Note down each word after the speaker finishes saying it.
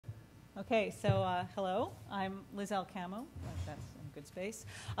Okay, so hello, I'm Liz Alcamo. That's in good space.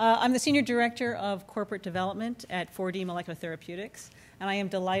 I'm the Senior Director of Corporate Development at 4D Molecular Therapeutics, and I am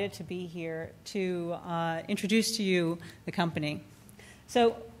delighted to be here to introduce to you the company.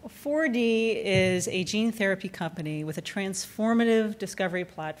 So 4D is a gene therapy company with a transformative discovery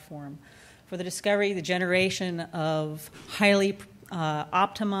platform for the discovery, the generation of highly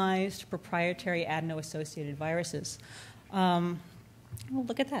optimized proprietary adeno-associated viruses. Well,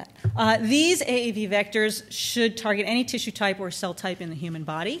 look at that. These AAV vectors should target any tissue type or cell type in the human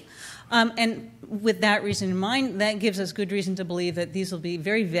body. And with that reason in mind, that gives us good reason to believe that these will be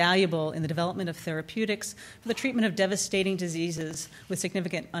very valuable in the development of therapeutics for the treatment of devastating diseases with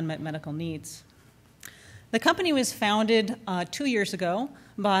significant unmet medical needs. The company was founded 2 years ago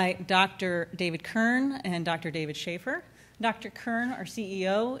by Dr. David Kern and Dr. David Schaefer. Dr. Kern, our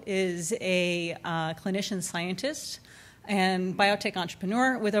CEO, is a clinician scientist and biotech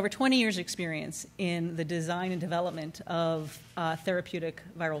entrepreneur with over 20 years' experience in the design and development of therapeutic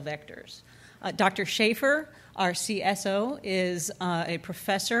viral vectors. Dr. Schaefer, our CSO, is a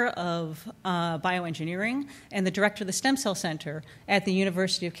professor of bioengineering and the director of the Stem Cell Center at the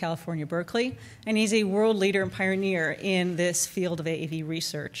University of California, Berkeley, and he's a world leader and pioneer in this field of AAV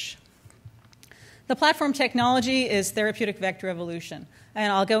research. The platform technology is therapeutic vector evolution,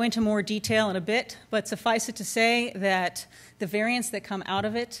 and I'll go into more detail in a bit, but suffice it to say that the variants that come out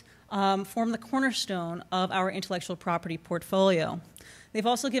of it form the cornerstone of our intellectual property portfolio. They've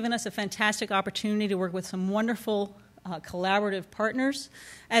also given us a fantastic opportunity to work with some wonderful collaborative partners,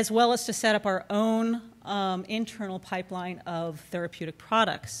 as well as to set up our own internal pipeline of therapeutic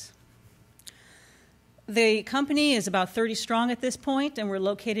products. The company is about 30 strong at this point, and we're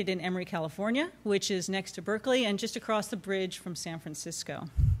located in Emeryville, California, which is next to Berkeley and just across the bridge from San Francisco.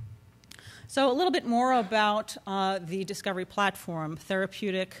 So a little bit more about the discovery platform,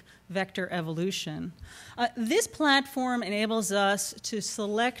 therapeutic vector evolution. This platform enables us to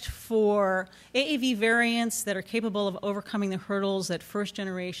select for AAV variants that are capable of overcoming the hurdles that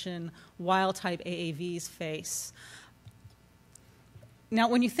first-generation wild-type AAVs face. Now,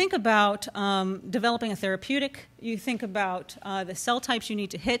 when you think about developing a therapeutic, you think about the cell types you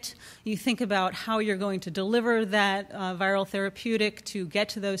need to hit, you think about how you're going to deliver that viral therapeutic to get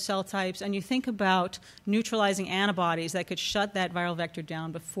to those cell types, and you think about neutralizing antibodies that could shut that viral vector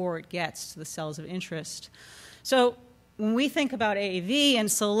down before it gets to the cells of interest. So when we think about AAV and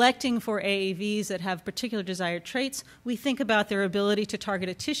selecting for AAVs that have particular desired traits, we think about their ability to target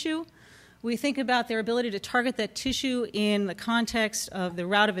a tissue. We think about their ability to target that tissue in the context of the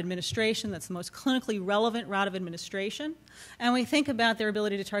route of administration that's the most clinically relevant route of administration. And we think about their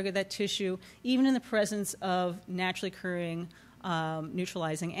ability to target that tissue even in the presence of naturally occurring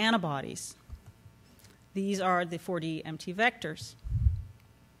neutralizing antibodies. These are the 4D MT vectors.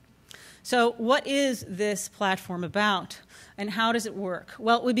 So what is this platform about, and how does it work?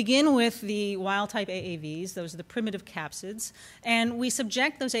 Well, we begin with the wild-type AAVs. Those are the primitive capsids, and we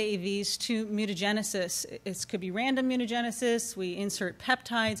subject those AAVs to mutagenesis. It could be random mutagenesis. We insert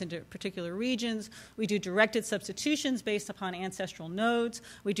peptides into particular regions. We do directed substitutions based upon ancestral nodes.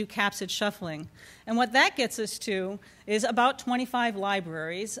 We do capsid shuffling. And what that gets us to is about 25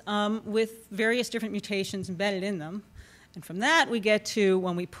 libraries with various different mutations embedded in them. And from that, we get to,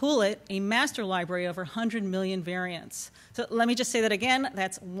 when we pool it, a master library of over 100 million variants. So let me just say that again.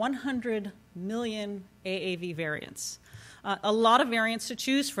 That's 100 million AAV variants. A lot of variants to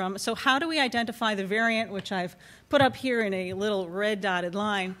choose from. So how do we identify the variant, which I've put up here in a little red dotted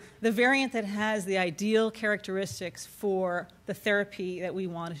line, the variant that has the ideal characteristics for the therapy that we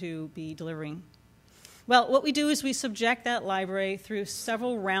want to be delivering? Well, what we do is we subject that library through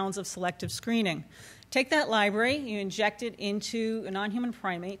several rounds of selective screening. Take that library, you inject it into a non-human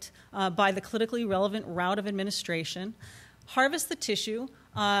primate by the clinically relevant route of administration, harvest the tissue,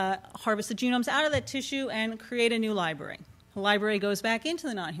 harvest the genomes out of that tissue, and create a new library. The library goes back into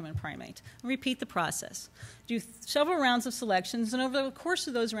the non-human primate, and repeat the process. Do several rounds of selections, and over the course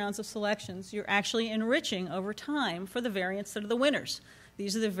of those rounds of selections, you're actually enriching over time for the variants that are the winners.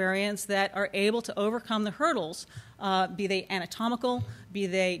 These are the variants that are able to overcome the hurdles, be they anatomical, be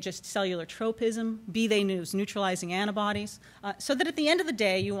they just cellular tropism, be they neutralizing antibodies, so that at the end of the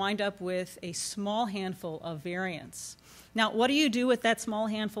day, you wind up with a small handful of variants. Now, what do you do with that small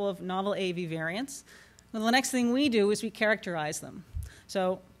handful of novel AAV variants? Well, the next thing we do is we characterize them.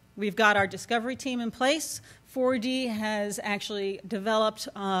 So we've got our discovery team in place. 4D has actually developed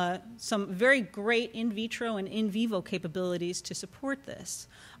some very great in vitro and in vivo capabilities to support this.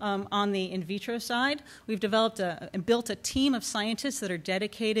 On the in vitro side, we've developed and built a team of scientists that are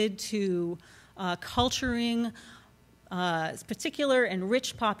dedicated to culturing particular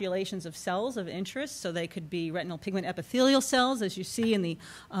enriched populations of cells of interest. So they could be retinal pigment epithelial cells, as you see in the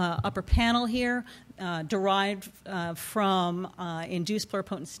upper panel here, derived from induced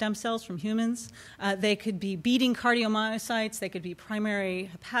pluripotent stem cells from humans. They could be beating cardiomyocytes. They could be primary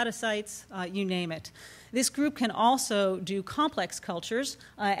hepatocytes, you name it. This group can also do complex cultures,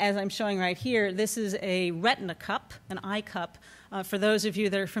 as I'm showing right here. This is a retina cup, an eye cup. For those of you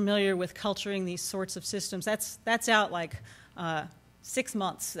that are familiar with culturing these sorts of systems, that's out like 6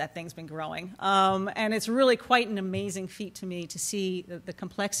 months that thing's been growing. And it's really quite an amazing feat to me to see the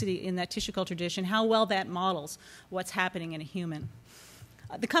complexity in that tissue culture dish and how well that models what's happening in a human.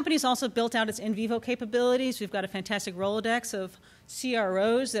 The company's also built out its in vivo capabilities. We've got a fantastic Rolodex of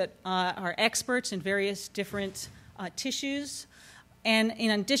CROs that are experts in various different tissues. And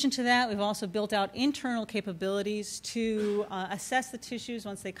in addition to that, we've also built out internal capabilities to assess the tissues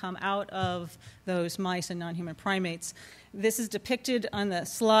once they come out of those mice and non-human primates. This is depicted on the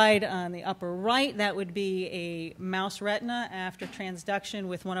slide on the upper right. That would be a mouse retina after transduction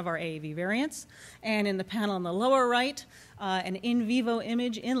with one of our AAV variants. And in the panel on the lower right, an in vivo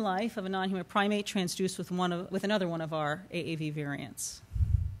image in life of a non-human primate transduced with another one of our AAV variants.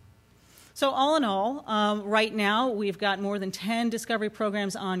 So all in all, right now we've got more than 10 discovery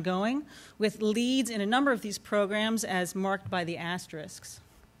programs ongoing with leads in a number of these programs as marked by the asterisks.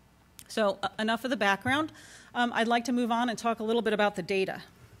 So enough of the background. I'd like to move on and talk a little bit about the data.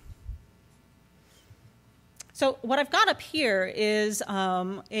 So what I've got up here is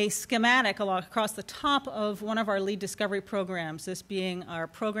a schematic across the top of one of our lead discovery programs, this being our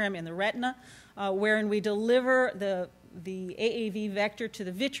program in the retina, wherein we deliver the AAV vector to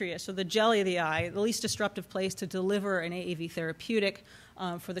the vitreous, so the jelly of the eye, the least disruptive place to deliver an AAV therapeutic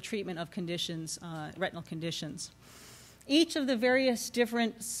for the treatment of conditions, retinal conditions. Each of the various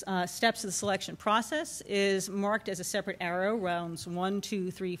different steps of the selection process is marked as a separate arrow, rounds 1,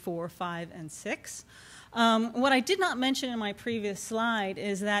 2, 3, 4, 5, and 6. What I did not mention in my previous slide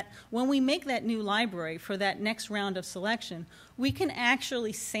is that when we make that new library for that next round of selection, we can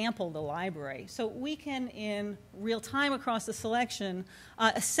actually sample the library. So we can, in real time across the selection,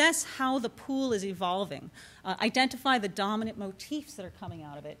 assess how the pool is evolving, identify the dominant motifs that are coming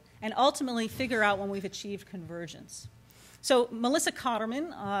out of it, and ultimately figure out when we've achieved convergence. So Melissa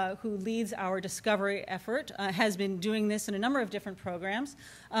Cotterman, who leads our discovery effort, has been doing this in a number of different programs.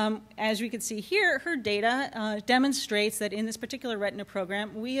 As we can see here, her data demonstrates that in this particular retina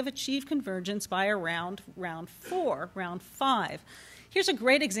program, we have achieved convergence by around round 4, round 5. Here's a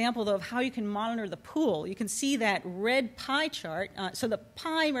great example, though, of how you can monitor the pool. You can see that red pie chart. So the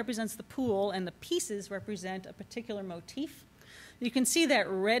pie represents the pool, and the pieces represent a particular motif. You can see that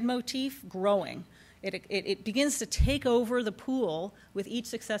red motif growing. It begins to take over the pool with each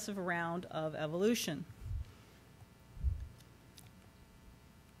successive round of evolution.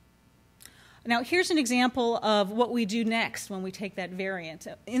 Now, here's an example of what we do next when we take that variant.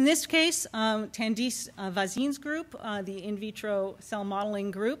 In this case, Tandis Vazin's group, the in vitro cell modeling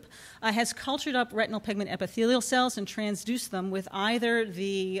group, has cultured up retinal pigment epithelial cells and transduced them with either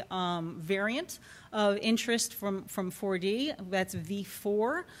the variant of interest from 4D, that's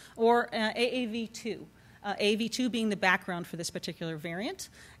V4, or AAV2. AAV2 being the background for this particular variant.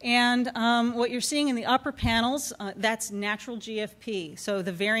 And what you're seeing in the upper panels, that's natural GFP. So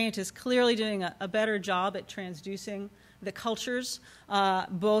the variant is clearly doing a better job at transducing the cultures,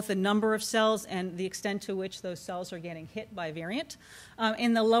 both the number of cells and the extent to which those cells are getting hit by variant.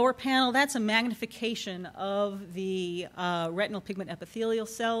 In the lower panel, that's a magnification of the retinal pigment epithelial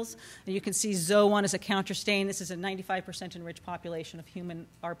cells. And you can see ZO1 is a counterstain. This is a 95% enriched population of human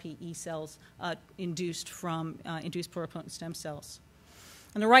RPE cells induced from induced pluripotent stem cells.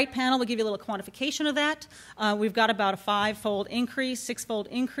 On the right panel, we'll give you a little quantification of that. We've got about a 5-fold increase, 6-fold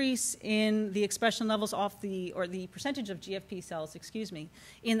increase in the expression levels or the percentage of GFP cells,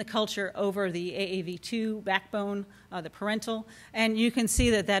 in the culture over the AAV2 backbone, the parental. And you can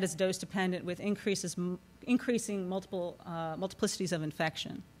see that that is dose dependent with increasing multiplicities of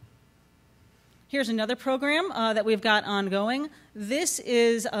infection. Here's another program that we've got ongoing. This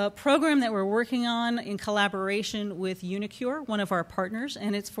is a program that we're working on in collaboration with Unicure, one of our partners,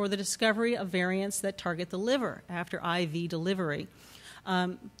 and it's for the discovery of variants that target the liver after IV delivery.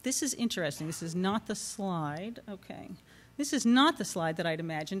 This is interesting. This is not the slide. Okay. This is not the slide that I'd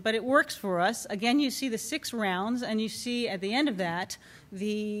imagined, but it works for us. Again, you see the 6 rounds, and you see at the end of that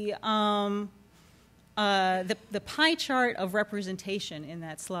the pie chart of representation in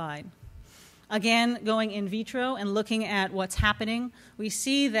that slide. Again, going in vitro and looking at what's happening, we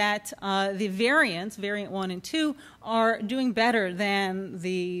see that the variants, variant 1 and 2, are doing better than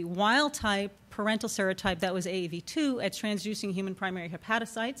the wild type parental serotype that was AAV2 at transducing human primary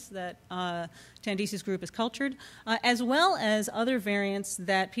hepatocytes that Tandis's group has cultured, as well as other variants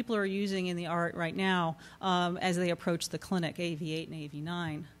that people are using in the art right now as they approach the clinic, AAV8 and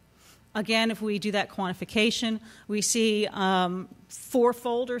AAV9. Again, if we do that quantification, we see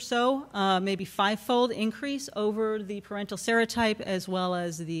fourfold or so, maybe fivefold increase over the parental serotype as well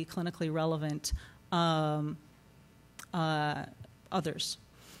as the clinically relevant others.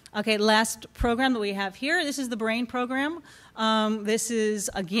 Okay, last program that we have here, this is the brain program. This is,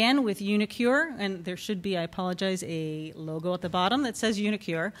 again, with Unicure, and there should be, I apologize, a logo at the bottom that says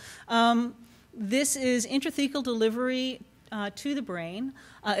Unicure. This is intrathecal delivery to the brain.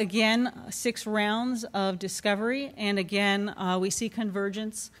 Again, 6 rounds of discovery, and again, we see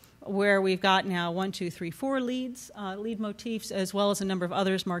convergence where we've got now 1, 2, 3, 4 lead motifs, as well as a number of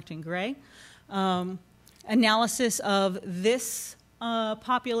others marked in gray. Analysis of this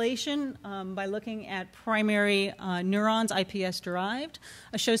population by looking at primary neurons, IPS-derived,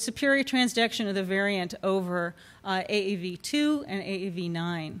 shows superior transduction of the variant over AAV2 and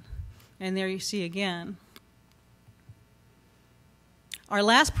AAV9. And there you see again. Our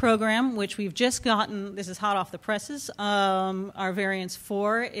last program, which we've just gotten, this is hot off the presses, our variants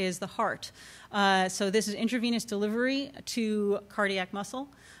 4 is the heart. So this is intravenous delivery to cardiac muscle.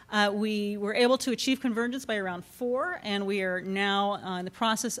 We were able to achieve convergence by around 4, and we are now in the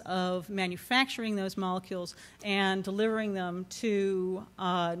process of manufacturing those molecules and delivering them to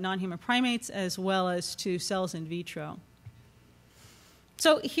non-human primates as well as to cells in vitro.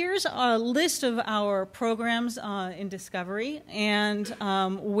 So here's a list of our programs in discovery and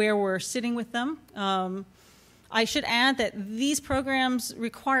where we're sitting with them. I should add that these programs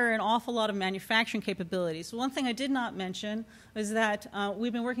require an awful lot of manufacturing capabilities. One thing I did not mention is that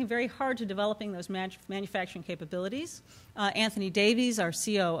we've been working very hard to developing those manufacturing capabilities. Anthony Davies, our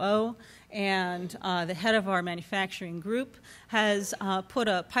COO, and the head of our manufacturing group, has put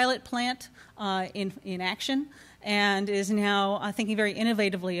a pilot plant in action and is now thinking very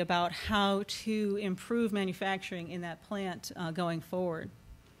innovatively about how to improve manufacturing in that plant going forward.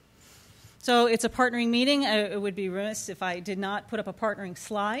 So it's a partnering meeting. It would be remiss if I did not put up a partnering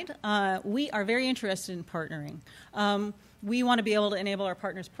slide. We are very interested in partnering. We want to be able to enable our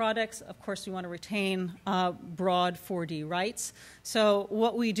partners' products. Of course, we want to retain broad 4D rights. So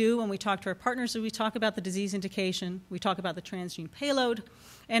what we do when we talk to our partners is we talk about the disease indication, we talk about the transgene payload,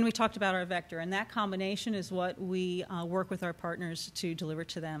 and we talked about our vector. And that combination is what we work with our partners to deliver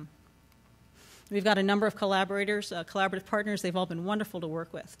to them. We've got a number of collaborators, collaborative partners. They've all been wonderful to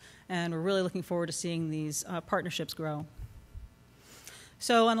work with, and we're really looking forward to seeing these partnerships grow.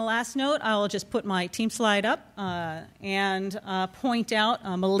 So on the last note, I'll just put my team slide up and point out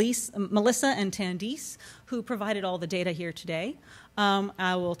Melissa and Tandis, who provided all the data here today.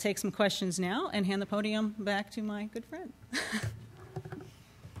 I will take some questions now and hand the podium back to my good friend.